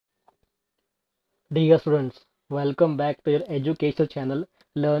Dear students, welcome back to your educational channel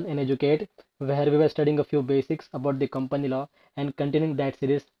Learn and Educate, where we were studying a few basics about the company law and continuing that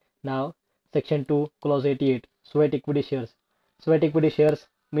series. Now, section 2, clause 88, sweat equity shares. Sweat equity shares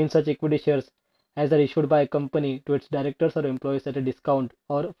means such equity shares as are issued by a company to its directors or employees at a discount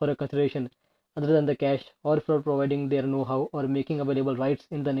or for a consideration other than the cash or for providing their know-how or making available rights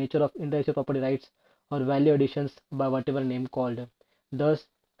in the nature of intellectual property rights or value additions by whatever name called. Thus,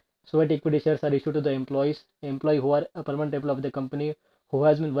 sweat equity shares are issued to the employee who are a permanent employee of the company who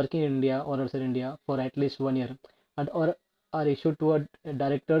has been working in India or outside India for at least 1 year, and or are issued to a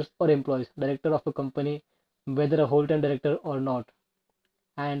directors or employees, director of a company, whether a whole-time director or not,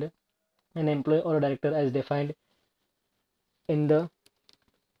 and an employee or a director as defined in the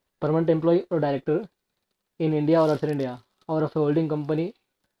permanent employee or director in India or outside India or of a holding company.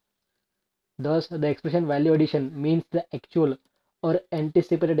 Thus, the expression value addition means the actual or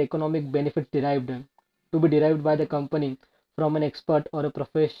anticipated economic benefits derived to be derived by the company from an expert or a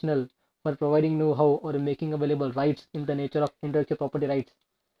professional for providing know-how or making available rights in the nature of intellectual property rights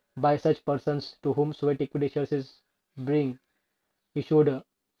by such persons to whom sweat equity shares is being issued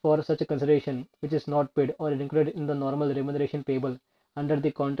for such a consideration which is not paid or included in the normal remuneration payable under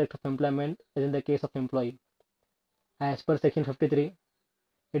the contract of employment as in the case of employee. As per section 53,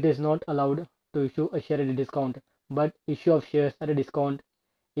 it is not allowed to issue a share at a discount, but issue of shares at a discount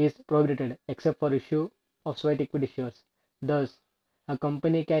is prohibited except for issue of sweat equity shares. Thus, a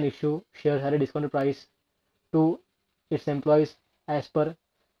company can issue shares at a discounted price to its employees as per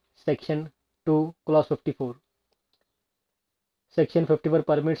Section 2, Clause 54. Section 54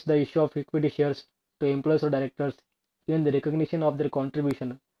 permits the issue of equity shares to employees or directors in the recognition of their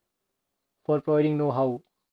contribution for providing know-how